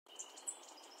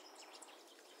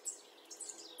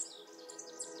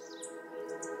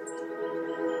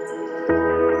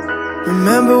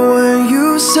Remember when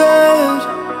you said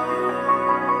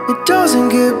it doesn't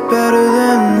get better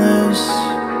than this?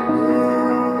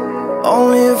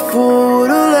 Only a fool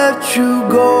would've let you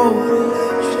go.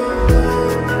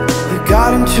 You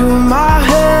got into my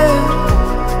head.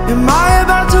 Am I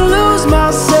about to lose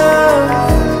myself?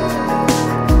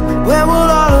 When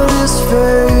will all of this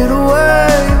fade away?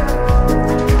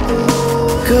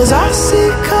 'Cause I see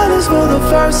colors for the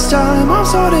first time. I'm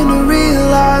starting to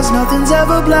realize nothing's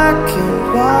ever black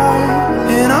and white.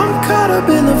 And I'm caught up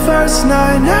in the first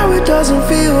night. Now it doesn't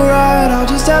feel right. I'll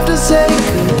just have to say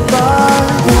goodbye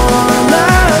one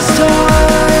last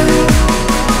time.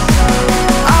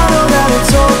 I know that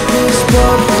it's hopeless,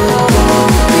 but we'll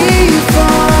both be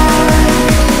fine.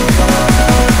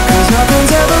 'Cause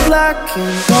nothing's ever black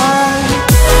and white.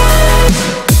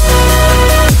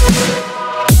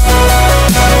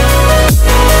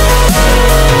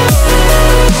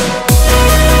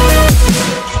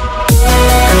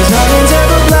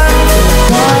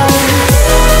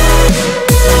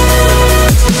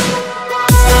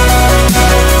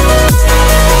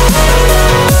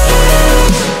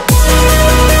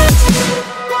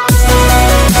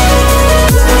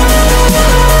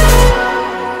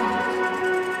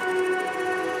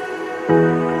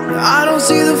 I don't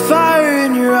see the fire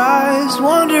in your eyes,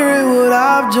 wondering what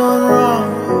I've done wrong.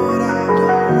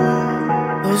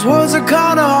 Those words are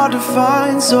kinda hard to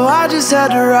find, so I just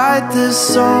had to write this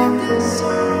song.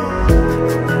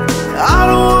 I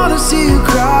don't wanna see you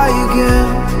cry again,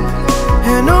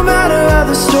 and no matter how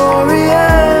the story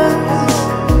ends,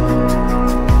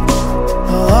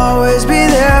 I'll always be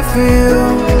there for you.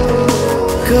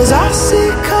 'Cause I see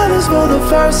colors for the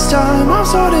first time. I'm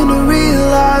starting to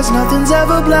realize nothing's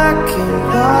ever black and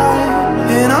white.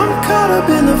 And I'm caught up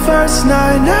in the first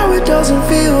night. Now it doesn't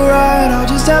feel right. I'll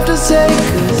just have to say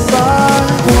goodbye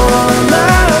one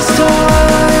last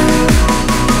time.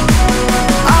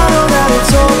 I know that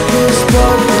it's hopeless,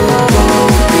 but